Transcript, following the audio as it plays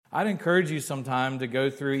I'd encourage you sometime to go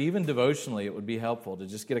through, even devotionally, it would be helpful to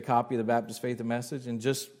just get a copy of the Baptist Faith and Message and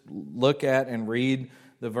just look at and read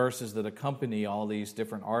the verses that accompany all these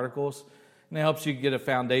different articles. And it helps you get a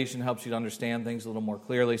foundation, helps you to understand things a little more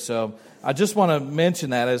clearly. So I just want to mention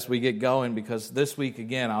that as we get going, because this week,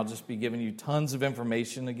 again, I'll just be giving you tons of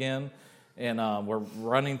information again. And we're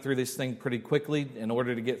running through this thing pretty quickly in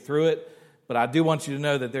order to get through it. But I do want you to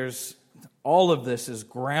know that all of this is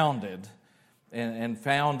grounded and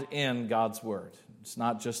found in God's Word. It's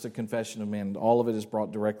not just a confession of man. All of it is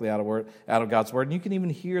brought directly out of God's Word. And you can even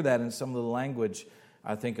hear that in some of the language,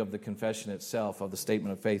 I think, of the confession itself, of the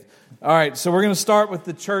statement of faith. All right, so we're going to start with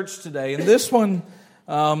the church today. And this one,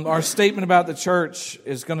 our statement about the church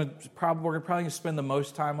is we're probably going to spend the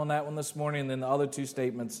most time on that one this morning. And then the other two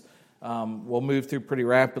statements we'll move through pretty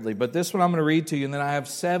rapidly. But this one I'm going to read to you. And then I have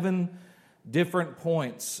 7 different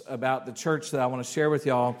points about the church that I want to share with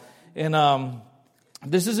y'all. And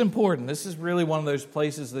this is important. This is really one of those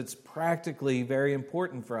places that's practically very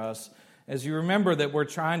important for us. As you remember that we're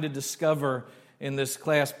trying to discover in this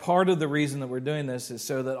class, part of the reason that we're doing this is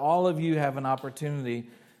so that all of you have an opportunity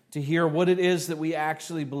to hear what it is that we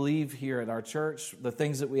actually believe here at our church, the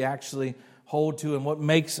things that we actually hold to, and what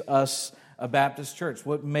makes us a Baptist church,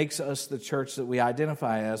 what makes us the church that we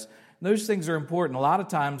identify as. Those things are important. A lot of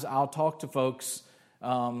times I'll talk to folks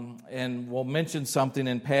and we'll mention something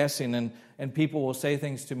in passing, and people will say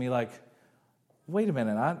things to me like, wait a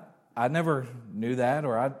minute, I never knew that,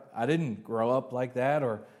 or I didn't grow up like that,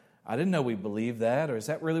 or I didn't know we believed that, or is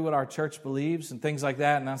that really what our church believes, and things like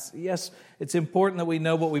that. And yes, it's important that we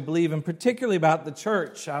know what we believe, and particularly about the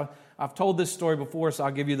church. I've told this story before, so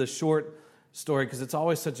I'll give you the short story because it's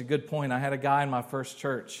always such a good point. I had a guy in my first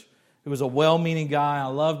church who was a well-meaning guy. I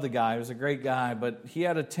loved the guy. He was a great guy, but he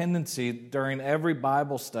had a tendency during every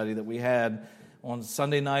Bible study that we had on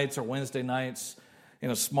Sunday nights or Wednesday nights in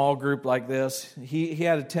a small group like this, he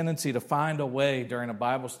had a tendency to find a way during a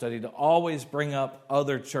Bible study to always bring up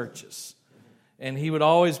other churches. And he would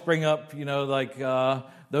always bring up,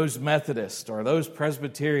 those Methodists or those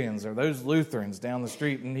Presbyterians or those Lutherans down the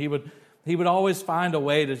street. And he would always find a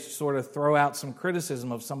way to sort of throw out some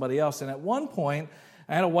criticism of somebody else. And at one point,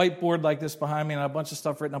 I had a whiteboard like this behind me and a bunch of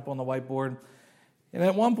stuff written up on the whiteboard. And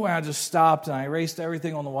at one point, I just stopped and I erased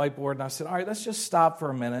everything on the whiteboard. And I said, all right, let's just stop for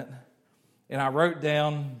a minute. And I wrote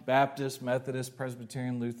down Baptist, Methodist,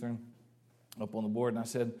 Presbyterian, Lutheran up on the board. And I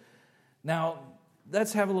said, now,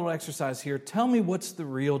 let's have a little exercise here. Tell me what's the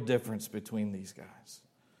real difference between these guys.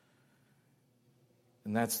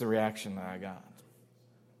 And that's the reaction that I got.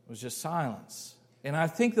 It was just silence. And I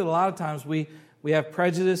think that a lot of times we have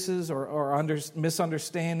prejudices or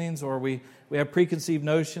misunderstandings, or we have preconceived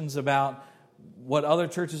notions about what other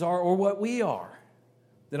churches are or what we are,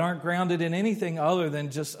 that aren't grounded in anything other than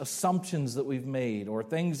just assumptions that we've made or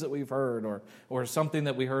things that we've heard or something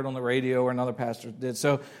that we heard on the radio or another pastor did.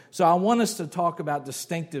 So I want us to talk about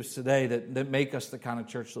distinctives today that make us the kind of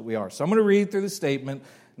church that we are. So I'm going to read through the statement,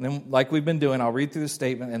 and then like we've been doing, I'll read through the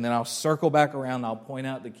statement, and then I'll circle back around and I'll point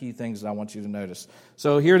out the key things that I want you to notice.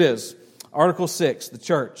 So here it is. Article 6, the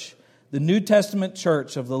church. The New Testament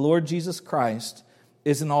church of the Lord Jesus Christ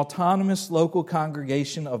is an autonomous local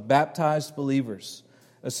congregation of baptized believers,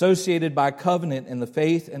 associated by covenant in the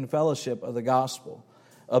faith and fellowship of the gospel,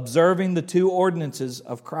 observing the 2 ordinances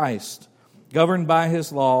of Christ, governed by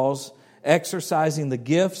His laws, exercising the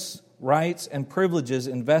gifts, rights, and privileges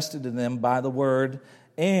invested in them by the Word,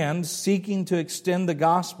 and seeking to extend the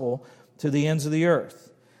gospel to the ends of the earth.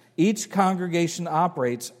 Each congregation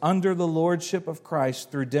operates under the lordship of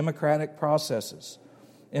Christ through democratic processes.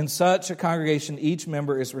 In such a congregation, each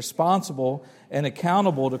member is responsible and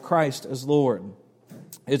accountable to Christ as Lord.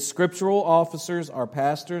 Its scriptural officers are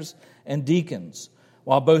pastors and deacons.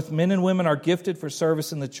 While both men and women are gifted for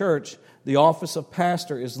service in the church, the office of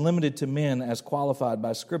pastor is limited to men as qualified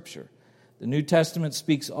by Scripture. The New Testament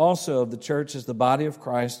speaks also of the church as the body of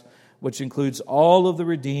Christ, which includes all of the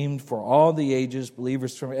redeemed for all the ages,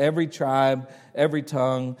 believers from every tribe, every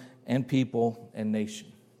tongue, and people and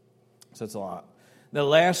nation. So that's a lot. The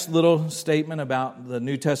last little statement about the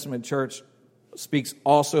New Testament church speaks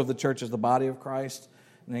also of the church as the body of Christ.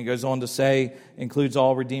 And then he goes on to say, includes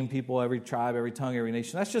all redeemed people, every tribe, every tongue, every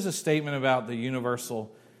nation. That's just a statement about the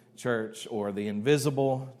universal church, or the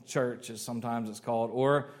invisible church, as sometimes it's called,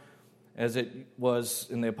 or as it was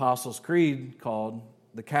in the Apostles' Creed, called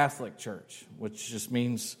the Catholic Church, which just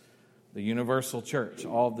means the universal church,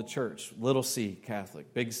 all of the church. Little c,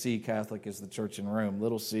 Catholic. Big C, Catholic, is the church in Rome.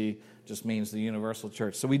 Little c just means the universal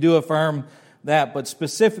church. So we do affirm that, but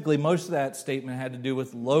specifically, most of that statement had to do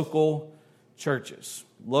with local churches,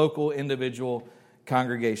 local individual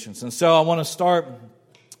congregations. And so I want to start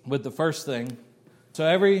with the first thing. So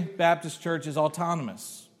every Baptist church is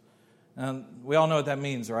autonomous. And we all know what that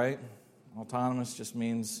means, right? Autonomous just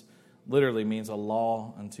literally means a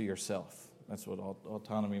law unto yourself. That's what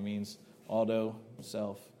autonomy means. Auto,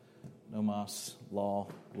 self, nomos, law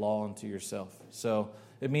unto yourself. So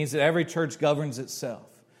it means that every church governs itself.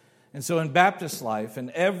 And so in Baptist life,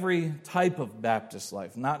 in every type of Baptist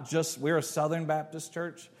life, not just, we're a Southern Baptist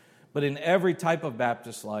church, but in every type of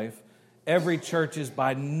Baptist life, every church is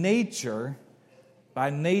by nature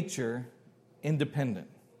independent.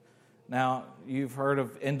 Now, you've heard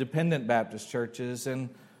of independent Baptist churches and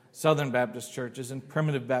Southern Baptist churches and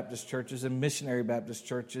primitive Baptist churches and missionary Baptist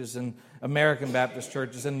churches and American Baptist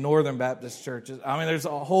churches and Northern Baptist churches. I mean, there's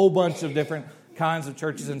a whole bunch of different kinds of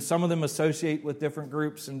churches, and some of them associate with different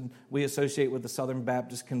groups, and we associate with the Southern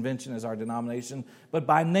Baptist Convention as our denomination. But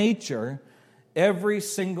by nature, every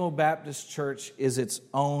single Baptist church is its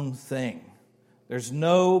own thing. There's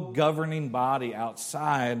no governing body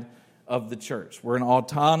outside of the church. We're an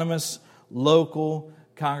autonomous, local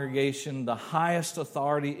congregation. The highest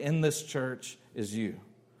authority in this church is you.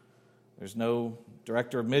 There's no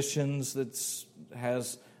director of missions that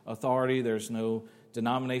has authority. There's no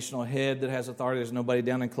denominational head that has authority. There's nobody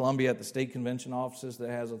down in Columbia at the state convention offices that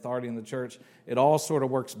has authority in the church. It all sort of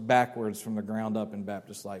works backwards from the ground up in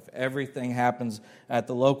Baptist life. Everything happens at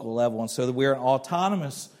the local level. And so we're an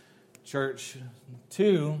autonomous church.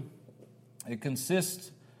 2, it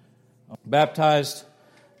consists of baptized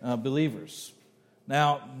believers.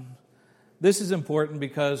 Now, this is important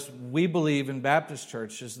because we believe in Baptist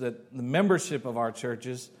churches that the membership of our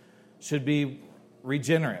churches should be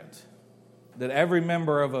regenerate. That every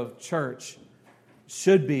member of a church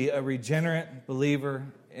should be a regenerate believer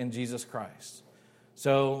in Jesus Christ.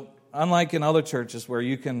 So, unlike in other churches where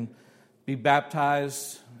you can be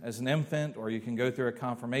baptized as an infant or you can go through a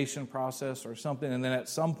confirmation process or something, and then at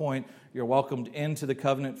some point you're welcomed into the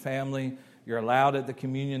covenant family, you're allowed at the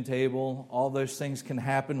communion table, all those things can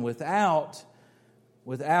happen without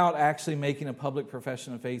actually making a public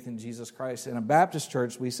profession of faith in Jesus Christ. In a Baptist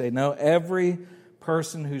church, we say, no, every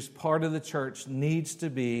person who's part of the church needs to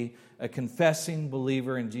be a confessing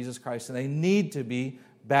believer in Jesus Christ, and they need to be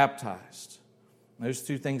baptized. Those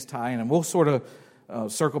two things tie in, and we'll sort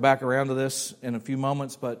of circle back around to this in a few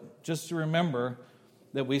moments, but just to remember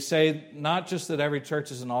that we say not just that every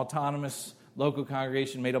church is an autonomous local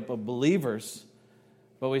congregation made up of believers,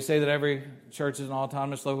 but we say that every church is an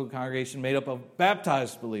autonomous local congregation made up of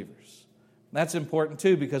baptized believers. That's important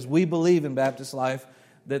too, because we believe in Baptist life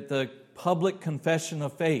that the public confession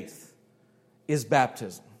of faith is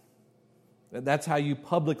baptism. That's how you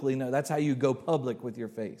publicly know. That's how you go public with your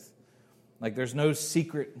faith. Like there's no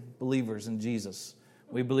secret believers in Jesus.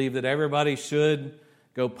 We believe that everybody should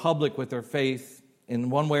go public with their faith in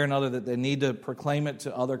one way or another, that they need to proclaim it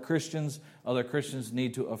to other Christians. Other Christians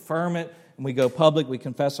need to affirm it. And we go public, we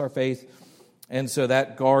confess our faith. And so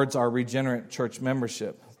that guards our regenerate church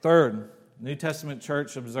membership. 3rd, New Testament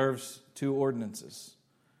church observes 2 ordinances.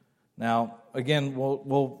 Now, again,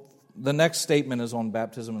 the next statement is on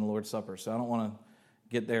baptism and the Lord's Supper, so I don't want to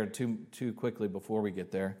get there too quickly before we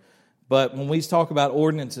get there. But when we talk about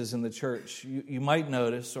ordinances in the church, you might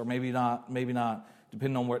notice, or maybe not,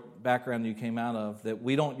 depending on what background you came out of, that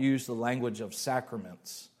we don't use the language of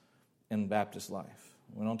sacraments in Baptist life.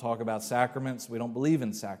 We don't talk about sacraments. We don't believe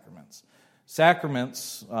in sacraments.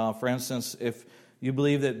 Sacraments, for instance, if you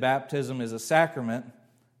believe that baptism is a sacrament,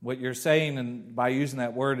 what you're saying, and by using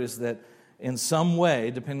that word, is that in some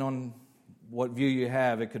way, depending on what view you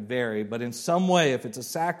have, it could vary, but in some way, if it's a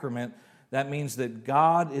sacrament, that means that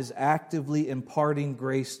God is actively imparting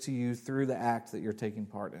grace to you through the act that you're taking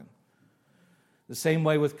part in. The same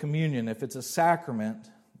way with communion, if it's a sacrament,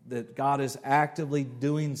 that God is actively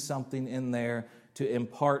doing something in there to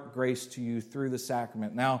impart grace to you through the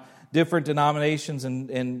sacrament. Now, different denominations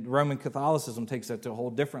and Roman Catholicism takes that to a whole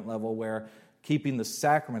different level, where keeping the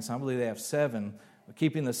sacraments, I believe they have 7,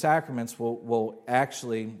 keeping the sacraments will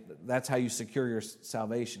actually, that's how you secure your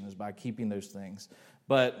salvation, is by keeping those things.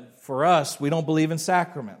 But for us, we don't believe in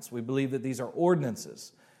sacraments. We believe that these are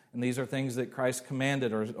ordinances. And these are things that Christ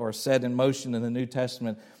commanded or set in motion in the New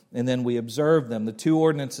Testament, and then we observe them. The 2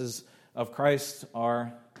 ordinances of Christ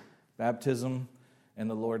are baptism and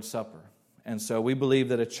the Lord's Supper. And so we believe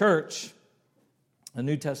that a church, a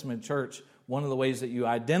New Testament church, one of the ways that you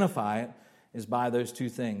identify it is by those 2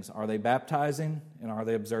 things. Are they baptizing, and are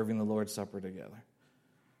they observing the Lord's Supper together?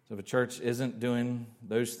 So if a church isn't doing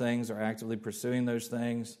those things or actively pursuing those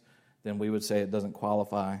things, then we would say it doesn't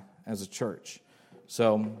qualify as a church.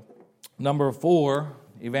 So, number 4,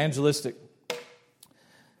 evangelistic.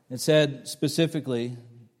 It said specifically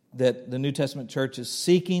that the New Testament church is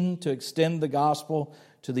seeking to extend the gospel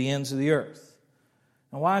to the ends of the earth.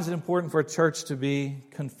 Now, why is it important for a church to be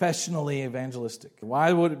confessionally evangelistic?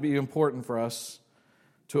 Why would it be important for us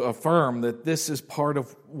to affirm that this is part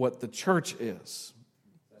of what the church is?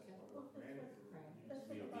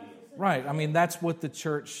 Right. I mean, that's what the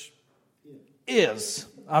church is.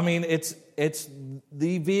 I mean, it's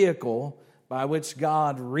the vehicle by which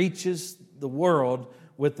God reaches the world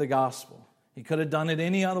with the gospel. He could have done it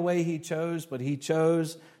any other way he chose, but he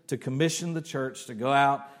chose to commission the church to go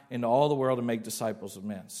out into all the world and make disciples of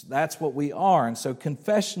men. So that's what we are. And so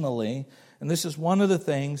confessionally, and this is one of the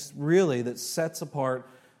things really that sets apart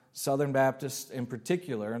Southern Baptists in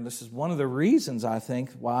particular, and this is one of the reasons, I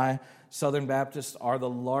think, why Southern Baptists are the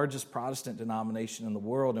largest Protestant denomination in the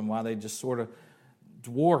world and why they just sort of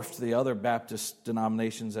dwarfed the other Baptist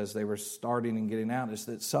denominations as they were starting and getting out, is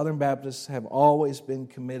that Southern Baptists have always been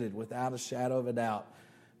committed, without a shadow of a doubt,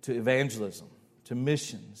 to evangelism, to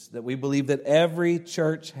missions, that we believe that every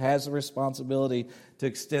church has a responsibility to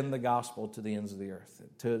extend the gospel to the ends of the earth.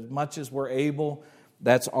 To as much as we're able,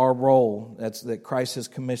 that's our role. That's that Christ has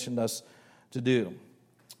commissioned us to do.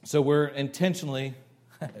 So we're intentionally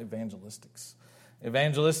evangelistic.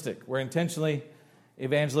 We're intentionally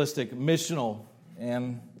evangelistic, missional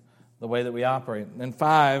in the way that we operate. And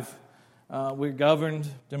 5, we're governed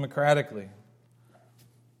democratically.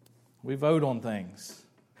 We vote on things.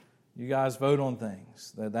 You guys vote on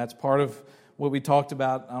things. That's part of what we talked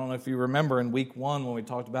about. I don't know if you remember in week 1 when we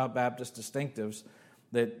talked about Baptist distinctives,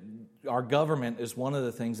 that our government is one of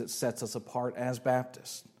the things that sets us apart as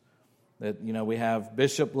Baptists. That, we have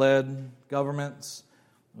bishop-led governments,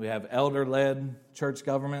 we have elder-led church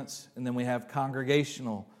governments, and then we have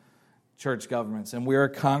congregational church governments. And we're a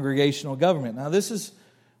congregational government. Now, this is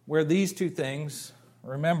where these two things,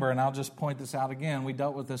 remember, and I'll just point this out again, we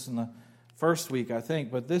dealt with this in the first week, I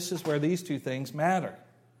think, but this is where these two things matter.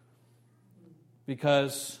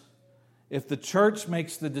 Because if the church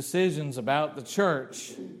makes the decisions about the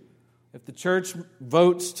church, if the church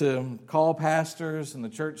votes to call pastors, and the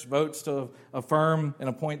church votes to affirm and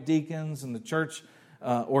appoint deacons, and the church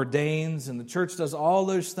ordains, and the church does all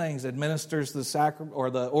those things, administers the sacrament, or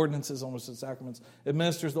the ordinances, almost the sacraments,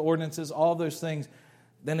 administers the ordinances, all those things,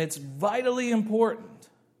 then it's vitally important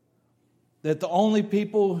that the only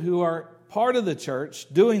people who are part of the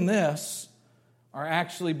church doing this are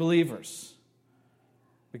actually believers.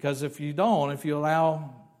 Because if you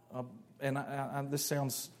allow, this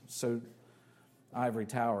sounds so ivory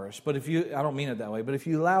towerish, but I don't mean it that way, but if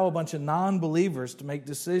you allow a bunch of non-believers to make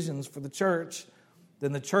decisions for the church,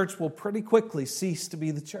 then the church will pretty quickly cease to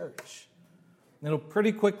be the church. And it'll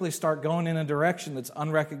pretty quickly start going in a direction that's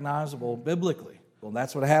unrecognizable biblically. Well,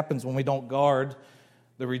 that's what happens when we don't guard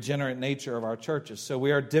the regenerate nature of our churches. So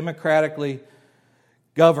we are democratically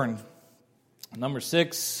governed. Number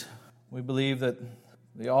 6, we believe that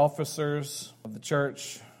the officers of the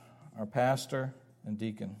church are pastor and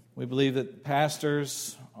deacon. We believe that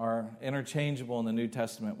pastors are interchangeable in the New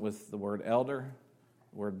Testament with the word elder,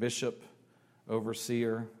 the word bishop,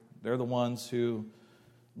 overseer. They're the ones who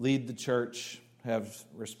lead the church, have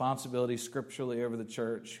responsibility scripturally over the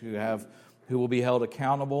church, who will be held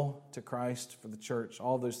accountable to Christ for the church,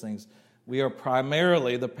 all those things.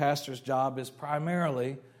 The pastor's job is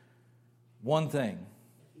primarily one thing.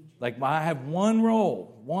 Like, I have one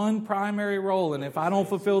role, one primary role, and if I don't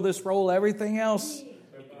fulfill this role, everything else,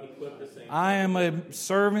 I am a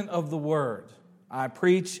servant of the Word. I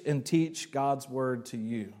preach and teach God's Word to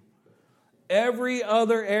you. Every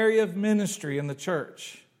other area of ministry in the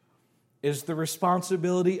church is the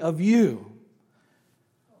responsibility of you.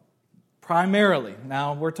 Primarily.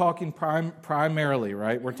 Now, we're talking primarily,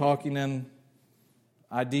 right? We're talking in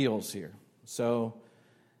ideals here. So,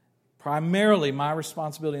 primarily, my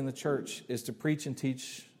responsibility in the church is to preach and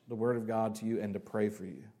teach the Word of God to you and to pray for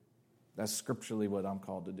you. That's scripturally what I'm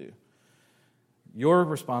called to do. Your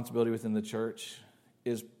responsibility within the church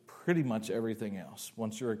is pretty much everything else.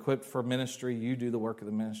 Once you're equipped for ministry, you do the work of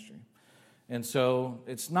the ministry. And so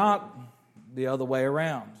it's not the other way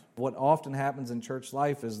around. What often happens in church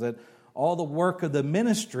life is that all the work of the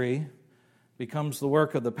ministry becomes the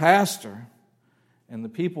work of the pastor, and the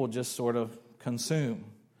people just sort of consume.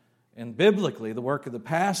 And biblically, the work of the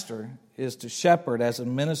pastor is to shepherd as a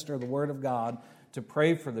minister of the Word of God, to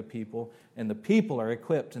pray for the people, and the people are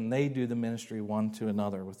equipped, and they do the ministry one to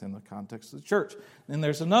another within the context of the church. Then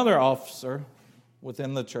there's another officer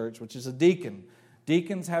within the church, which is a deacon.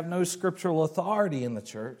 Deacons have no scriptural authority in the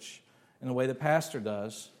church in the way the pastor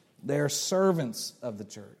does. They are servants of the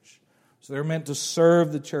church. So they're meant to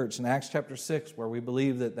serve the church. In Acts chapter 6, where we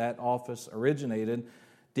believe that office originated,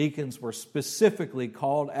 Deacons were specifically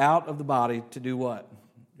called out of the body to do what?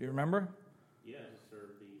 Do you remember? Yeah, to serve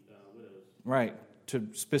the widows. Right,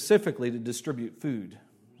 specifically to distribute food.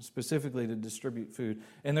 Specifically to distribute food.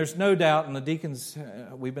 And there's no doubt, and the deacons,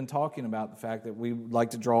 we've been talking about the fact that we would like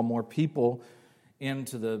to draw more people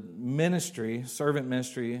into the ministry, servant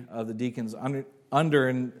ministry of the deacons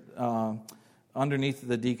underneath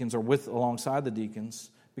the deacons or alongside the deacons,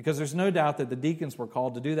 because there's no doubt that the deacons were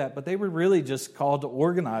called to do that, but they were really just called to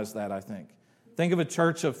organize that, I think. Think of a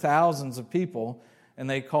church of thousands of people, and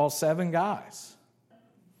they call 7 guys.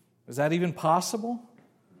 Is that even possible?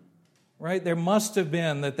 Right? There must have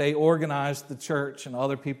been that they organized the church and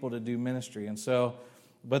other people to do ministry. And so,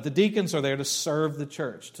 but the deacons are there to serve the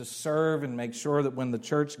church, to serve and make sure that when the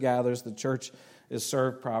church gathers, the church is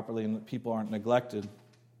served properly and that people aren't neglected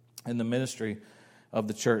in the ministry of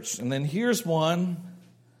the church. And then here's one.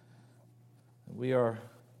 We are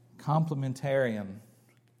complementarian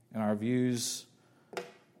in our views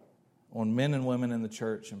on men and women in the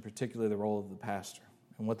church, and particularly the role of the pastor.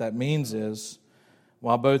 And what that means is,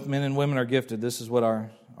 while both men and women are gifted, this is what our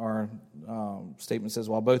statement says,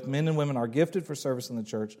 while both men and women are gifted for service in the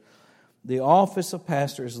church, the office of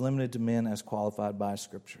pastor is limited to men as qualified by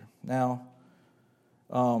Scripture. Now,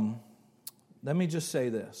 let me just say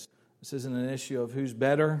this. This isn't an issue of who's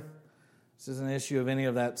better. This isn't an issue of any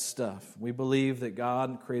of that stuff. We believe that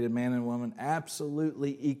God created man and woman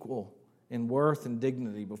absolutely equal in worth and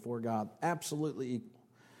dignity before God. Absolutely equal.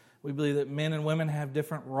 We believe that men and women have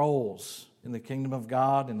different roles in the kingdom of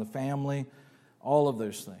God, in the family, all of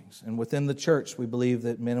those things. And within the church, we believe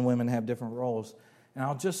that men and women have different roles. And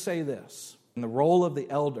I'll just say this. In the role of the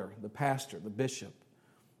elder, the pastor, the bishop,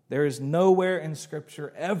 there is nowhere in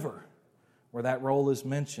Scripture ever where that role is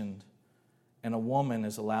mentioned and a woman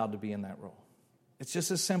is allowed to be in that role. It's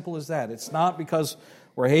just as simple as that. It's not because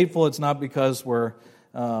we're hateful. It's not because we're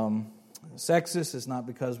sexist. It's not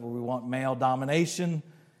because we want male domination.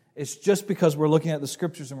 It's just because we're looking at the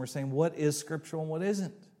Scriptures and we're saying what is scriptural and what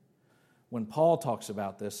isn't. When Paul talks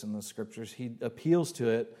about this in the Scriptures, he appeals to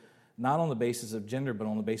it not on the basis of gender, but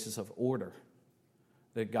on the basis of order.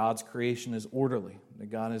 That God's creation is orderly.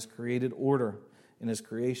 That God has created order in His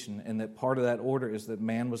creation. And that part of that order is that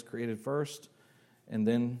man was created first, and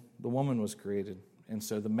then the woman was created. And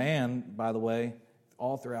so the man, by the way,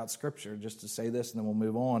 all throughout Scripture, just to say this and then we'll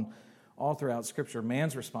move on, all throughout Scripture,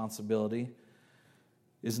 man's responsibility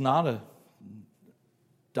is not a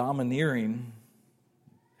domineering,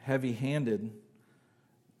 heavy-handed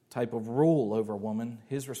type of rule over a woman.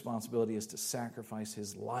 His responsibility is to sacrifice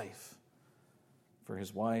his life for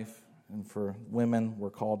his wife, and for women,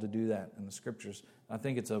 we're called to do that in the Scriptures. I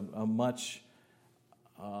think it's a much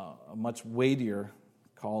weightier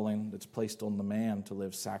calling that's placed on the man to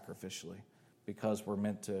live sacrificially, because we're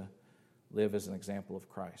meant to live as an example of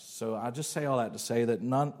Christ. So I just say all that to say that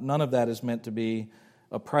none of that is meant to be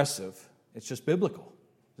oppressive. It's just biblical.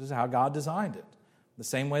 This is how God designed it. The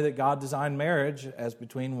same way that God designed marriage as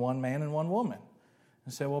between one man and one woman.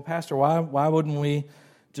 And say, well, Pastor, why wouldn't we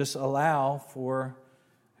just allow for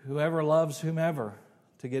whoever loves whomever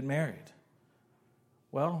to get married?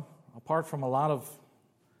 Well, apart from a lot of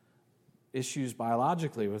issues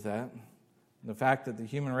biologically with that, the fact that the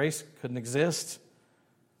human race couldn't exist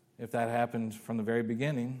if that happened from the very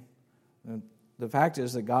beginning, the fact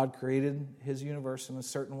is that God created His universe in a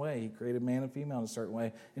certain way. He created man and female in a certain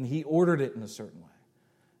way, and He ordered it in a certain way.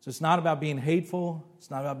 So it's not about being hateful. It's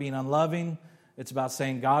not about being unloving. It's about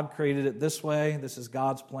saying God created it this way. This is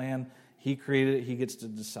God's plan. He created it. He gets to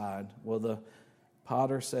decide. Will the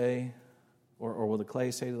potter say, or will the clay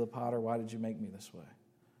say to the potter, why did you make me this way?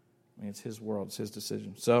 I mean, it's His world. It's His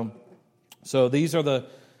decision. So these are the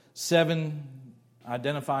 7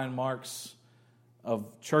 identifying marks of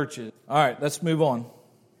churches. All right, let's move on,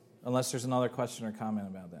 unless there's another question or comment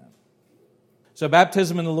about that. So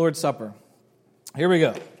baptism in the Lord's Supper. Here we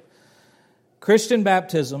go. Christian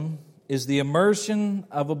baptism is the immersion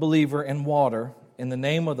of a believer in water in the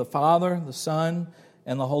name of the Father, the Son,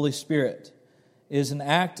 and the Holy Spirit. It is an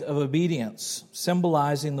act of obedience,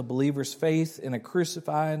 symbolizing the believer's faith in a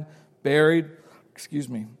crucified, buried,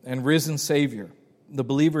 and risen Savior, the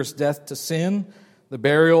believer's death to sin, the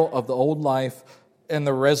burial of the old life, and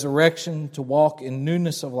the resurrection to walk in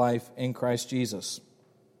newness of life in Christ Jesus.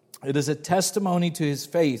 It is a testimony to his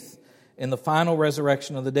faith in the final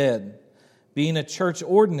resurrection of the dead. Being a church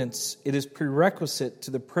ordinance, it is prerequisite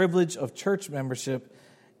to the privilege of church membership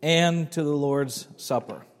and to the Lord's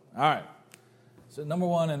Supper. All right. So number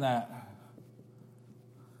 1 in that.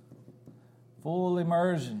 Full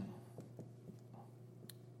immersion.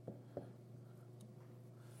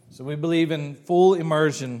 So we believe in full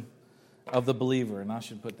immersion of the believer, and I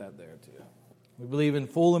should put that there too. We believe in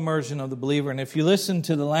full immersion of the believer, and if you listen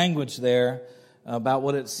to the language there about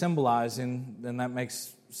what it's symbolizing, then that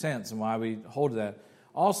makes sense and why we hold to that.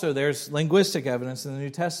 Also, there's linguistic evidence in the New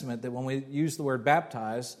Testament that when we use the word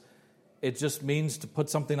baptize, it just means to put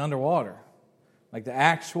something underwater. Like the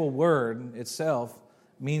actual word itself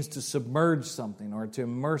means to submerge something or to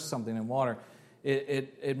immerse something in water.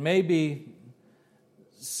 It may be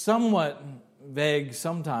somewhat vague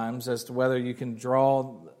sometimes as to whether you can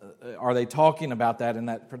draw, are they talking about that in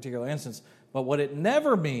that particular instance? But what it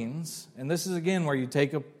never means, and this is again where you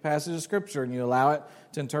take a passage of Scripture and you allow it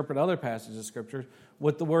to interpret other passages of Scripture,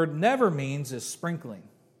 what the word never means is sprinkling.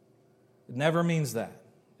 It never means that.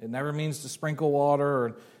 It never means to sprinkle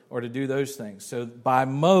water or to do those things. So by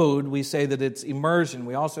mode, we say that it's immersion.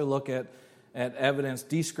 We also look at evidence,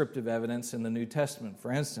 descriptive evidence in the New Testament.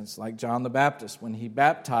 For instance, like John the Baptist, when he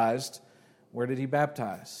baptized, where did he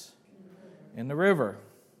baptize? In the river,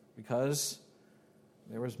 because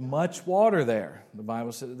there was much water there. The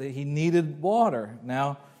Bible said that he needed water.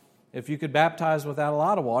 Now, if you could baptize without a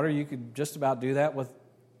lot of water, you could just about do that with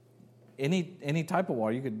any type of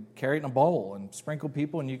water. You could carry it in a bowl and sprinkle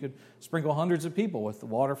people, and you could sprinkle hundreds of people with the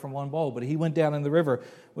water from one bowl. But he went down in the river.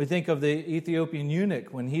 We think of the Ethiopian eunuch.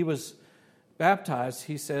 When he was baptized,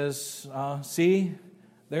 he says, see,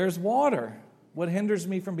 there's water. What hinders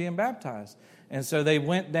me from being baptized? And so they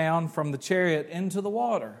went down from the chariot into the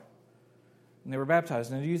water, and they were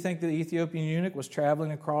baptized. Now, do you think the Ethiopian eunuch was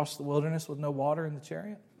traveling across the wilderness with no water in the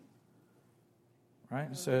chariot?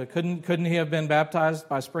 Right? So couldn't he have been baptized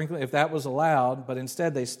by sprinkling if that was allowed? But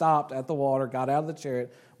instead they stopped at the water, got out of the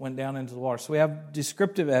chariot, went down into the water. So we have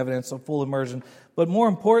descriptive evidence of full immersion. But more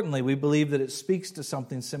importantly, we believe that it speaks to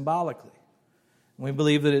something symbolically. We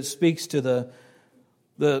believe that it speaks to the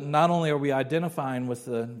not only are we identifying with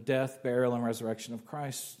the death, burial, and resurrection of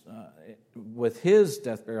Christ, with His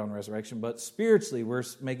death, burial, and resurrection, but spiritually we're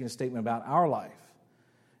making a statement about our life.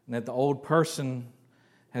 And that the old person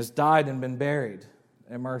has died and been buried,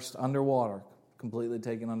 immersed underwater, completely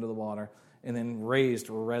taken under the water, and then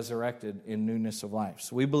raised or resurrected in newness of life.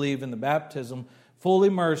 So we believe in the baptism, full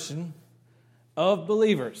immersion of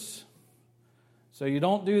believers. So you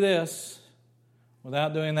don't do this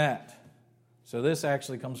without doing that. So this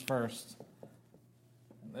actually comes first,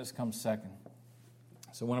 and this comes second.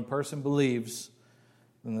 So when a person believes,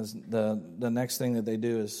 then the next thing that they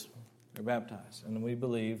do is they're baptized. And we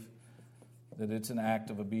believe that it's an act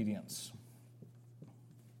of obedience.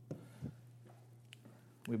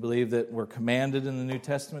 We believe that we're commanded in the New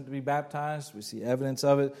Testament to be baptized. We see evidence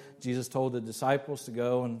of it. Jesus told the disciples to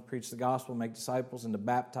go and preach the gospel, make disciples, and to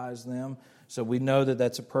baptize them. So we know that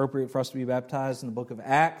that's appropriate for us to be baptized. In the book of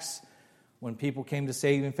Acts, when people came to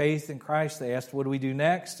saving faith in Christ, they asked, what do we do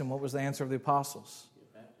next? And what was the answer of the apostles?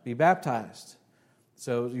 Be baptized.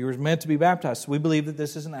 So you were meant to be baptized. So we believe that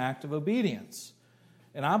this is an act of obedience.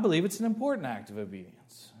 And I believe it's an important act of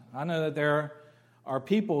obedience. I know that there are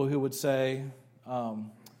people who would say,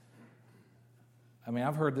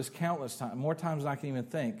 I've heard this countless times, more times than I can even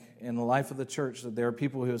think in the life of the church, that there are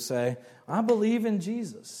people who would say, I believe in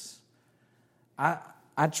Jesus.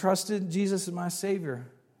 I trusted Jesus as my Savior,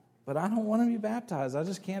 but I don't want to be baptized. I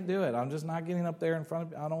just can't do it. I'm just not getting up there in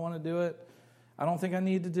front of I don't want to do it. I don't think I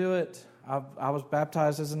need to do it. I was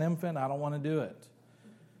baptized as an infant. I don't want to do it.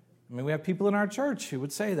 We have people in our church who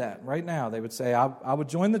would say that right now. They would say, I would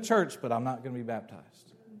join the church, but I'm not going to be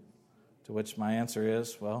baptized. To which my answer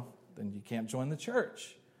is, well, then you can't join the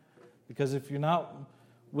church. Because if you're not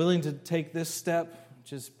willing to take this step,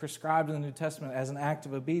 which is prescribed in the New Testament as an act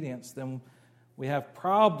of obedience, then we have a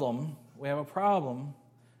problem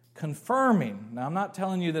confirming. Now, I'm not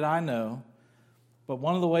telling you that I know, but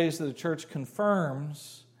one of the ways that the church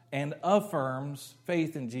confirms and affirms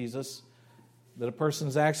faith in Jesus, that a person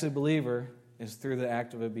is actually a believer, is through the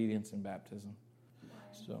act of obedience in baptism.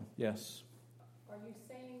 So, yes. Are you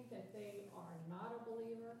saying that they are not a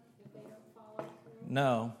believer if they don't follow through?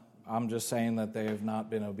 No, I'm just saying that they have not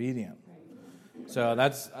been obedient.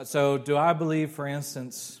 So do I believe, for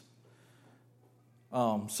instance,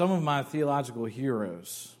 some of my theological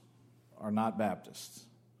heroes are not Baptists.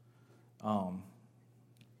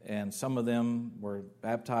 And some of them were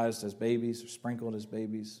baptized as babies or sprinkled as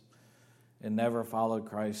babies and never followed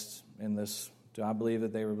Christ in this. Do I believe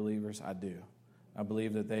that they were believers? I do. I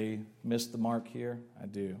believe that they missed the mark here? I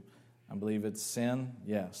do. I believe it's sin?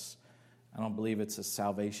 Yes. I don't believe it's a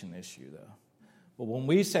salvation issue, though. But when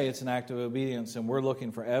we say it's an act of obedience and we're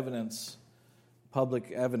looking for evidence,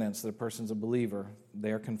 public evidence that a person's a believer,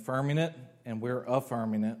 they're confirming it and we're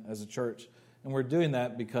affirming it as a church. And we're doing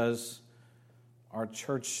that because our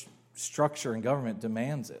church structure and government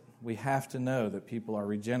demands it. We have to know that people are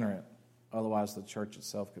regenerate. Otherwise, the church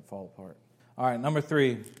itself could fall apart. All right, number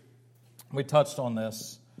 3. We touched on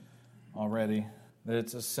this already, that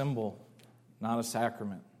it's a symbol, not a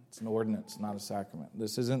sacrament. It's an ordinance, not a sacrament.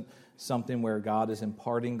 This isn't something where God is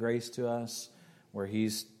imparting grace to us, where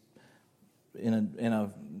He's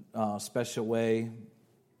in a special way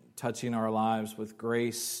touching our lives with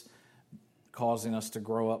grace, causing us to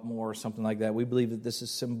grow up more or something like that. We believe that this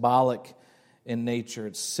is symbolic in nature.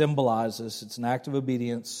 It symbolizes, it's an act of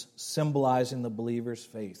obedience, symbolizing the believer's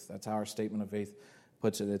faith. That's how our statement of faith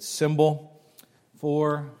puts it. It's symbol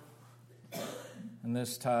for, and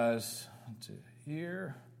this ties to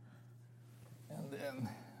here, and then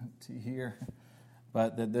to here,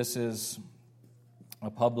 but that this is a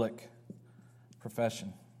public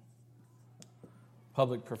profession.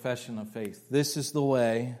 Public profession of faith. This is the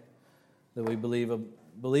way that we believe a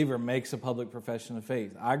believer makes a public profession of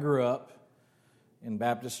faith. I grew up in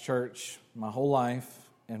Baptist church my whole life,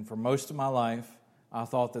 and for most of my life, I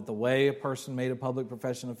thought that the way a person made a public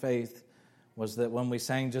profession of faith was that when we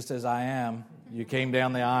sang "Just As I Am," you came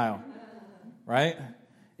down the aisle, right?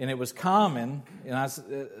 And it was common, and I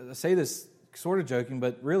say this sort of joking,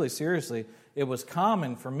 but really seriously, it was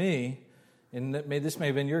common for me, and this may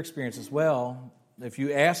have been your experience as well, if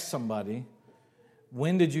you asked somebody,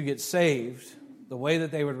 when did you get saved, the way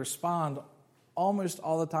that they would respond almost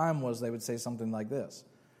all the time was they would say something like this: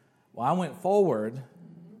 well, I went forward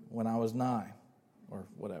when I was 9, or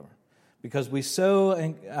whatever. Because we so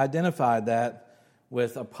identified that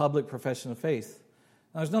with a public profession of faith.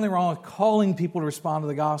 Now, there's nothing wrong with calling people to respond to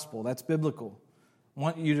the gospel. That's biblical. I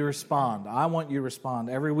want you to respond. I want you to respond.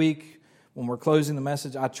 Every week when we're closing the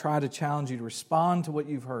message, I try to challenge you to respond to what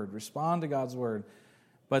you've heard. Respond to God's word.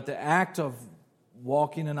 But the act of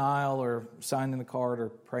walking an aisle or signing a card or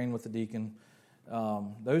praying with the deacon,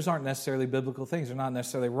 those aren't necessarily biblical things. They're not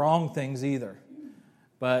necessarily wrong things either.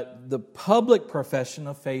 But the public profession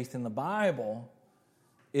of faith in the Bible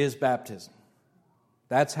is baptism.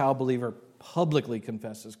 That's how a believer publicly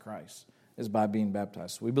confesses Christ, is by being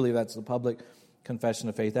baptized. So we believe that's the public confession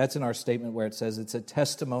of faith. That's in our statement where it says it's a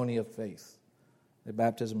testimony of faith. The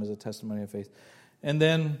baptism is a testimony of faith. And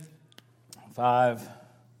then 5,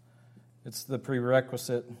 it's the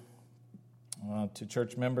prerequisite to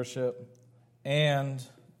church membership and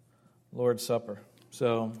Lord's Supper.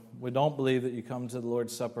 So we don't believe that you come to the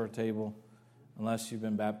Lord's Supper table unless you've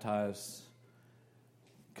been baptized,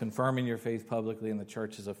 confirming your faith publicly, and the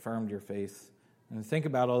church has affirmed your faith. And think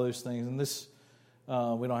about all those things. And this, we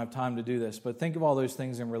don't have time to do this, but think of all those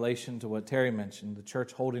things in relation to what Terry mentioned, the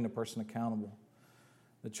church holding a person accountable,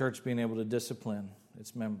 the church being able to discipline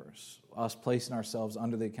its members, us placing ourselves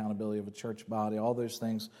under the accountability of a church body, all those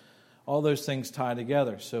things tie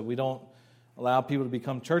together. So we don't allow people to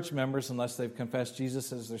become church members unless they've confessed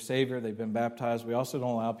Jesus as their Savior, they've been baptized. We also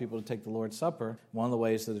don't allow people to take the Lord's Supper. One of the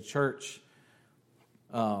ways that a church,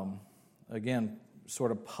 again,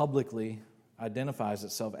 sort of publicly identifies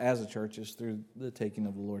itself as a church is through the taking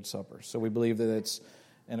of the Lord's Supper. So we believe that it's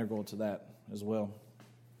integral to that as well.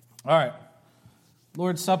 All right,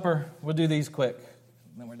 Lord's Supper, we'll do these quick,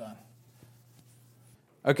 and then we're done.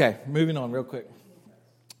 Okay, moving on real quick.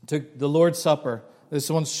 To the Lord's Supper. This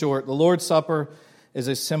one's short. The Lord's Supper is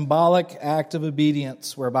a symbolic act of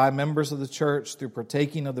obedience whereby members of the church, through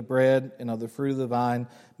partaking of the bread and of the fruit of the vine,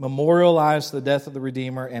 memorialize the death of the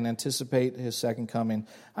Redeemer and anticipate His second coming.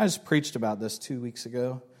 I just preached about this 2 weeks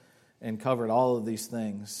ago and covered all of these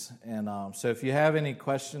things. And so if you have any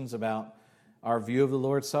questions about our view of the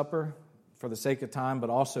Lord's Supper, for the sake of time, but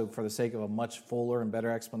also for the sake of a much fuller and better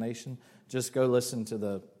explanation, just go listen to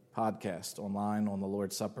the podcast online on the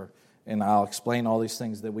Lord's Supper. And I'll explain all these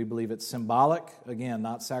things, that we believe it's symbolic, again,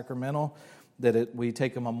 not sacramental, that we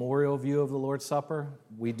take a memorial view of the Lord's Supper.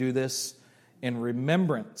 We do this in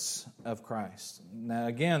remembrance of Christ. Now,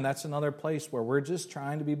 again, that's another place where we're just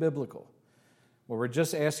trying to be biblical, where we're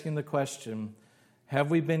just asking the question, have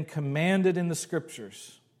we been commanded in the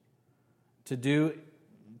Scriptures to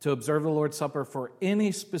observe the Lord's Supper for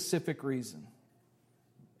any specific reason?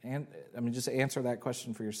 And just answer that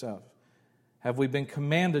question for yourself. Have we been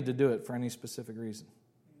commanded to do it for any specific reason?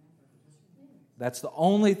 That's the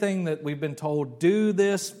only thing that we've been told, do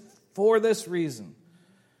this for this reason.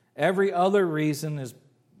 Every other reason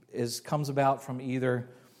comes about from either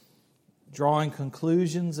drawing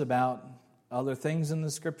conclusions about other things in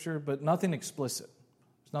the Scripture, but nothing explicit.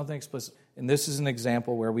 There's nothing explicit. And this is an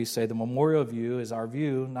example where we say the memorial view is our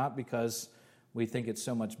view, not because we think it's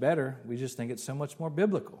so much better, we just think it's so much more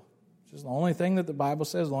biblical. It's the only thing that the Bible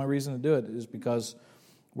says, the only reason to do it is because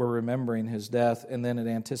we're remembering His death, and then it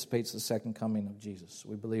anticipates the second coming of Jesus.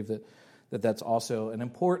 We believe that that's also an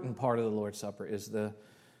important part of the Lord's Supper, is the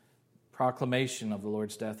proclamation of the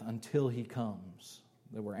Lord's death until He comes,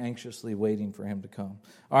 that we're anxiously waiting for Him to come.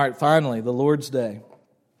 All right, finally, the Lord's Day.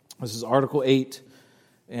 This is Article 8,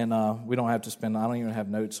 and we don't have to spend, I don't even have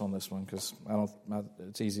notes on this one because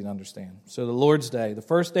it's easy to understand. So the Lord's Day, the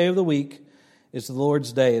first day of the week is the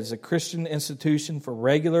Lord's Day. It's a Christian institution for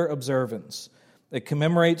regular observance. It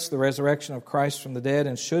commemorates the resurrection of Christ from the dead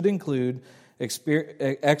and should include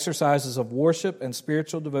exercises of worship and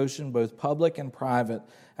spiritual devotion, both public and private.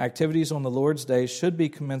 Activities on the Lord's Day should be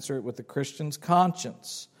commensurate with the Christian's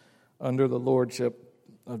conscience under the lordship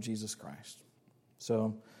of Jesus Christ.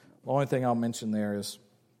 So the only thing I'll mention there is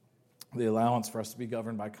the allowance for us to be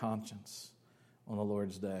governed by conscience on the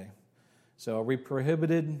Lord's Day. So are we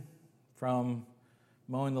prohibited from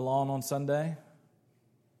mowing the lawn on Sunday?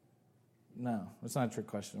 No, that's not a trick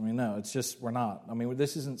question. I mean, no, it's just we're not. I mean,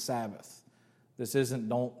 this isn't Sabbath. This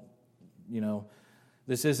isn't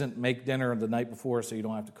this isn't make dinner the night before so you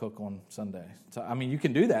don't have to cook on Sunday. So, I mean, you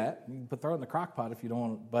can do that. You can throw it in the crock pot if you don't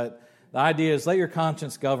want, but the idea is let your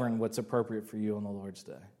conscience govern what's appropriate for you on the Lord's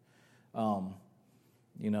Day.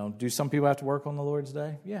 Do some people have to work on the Lord's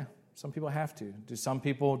Day? Yeah, some people have to. Do some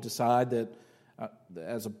people decide that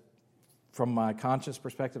from my conscience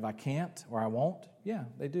perspective, I can't or I won't? Yeah,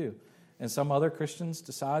 they do. And some other Christians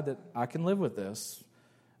decide that I can live with this.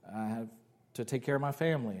 I have to take care of my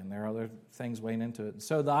family, and there are other things weighing into it.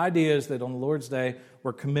 So the idea is that on the Lord's Day,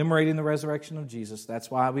 we're commemorating the resurrection of Jesus.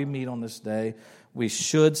 That's why we meet on this day. We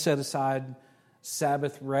should set aside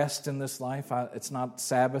Sabbath rest in this life. It's not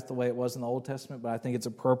Sabbath the way it was in the Old Testament, but I think it's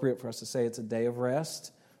appropriate for us to say it's a day of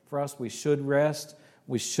rest for us. We should rest.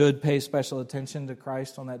 We should pay special attention to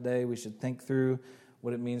Christ on that day. We should think through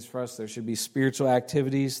what it means for us. There should be spiritual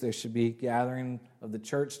activities. There should be gathering of the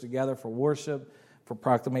church together for worship, for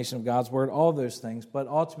proclamation of God's word, all of those things. But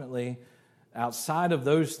ultimately, outside of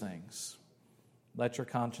those things, let your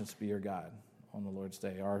conscience be your guide on the Lord's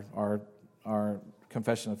Day. Our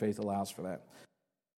confession of faith allows for that.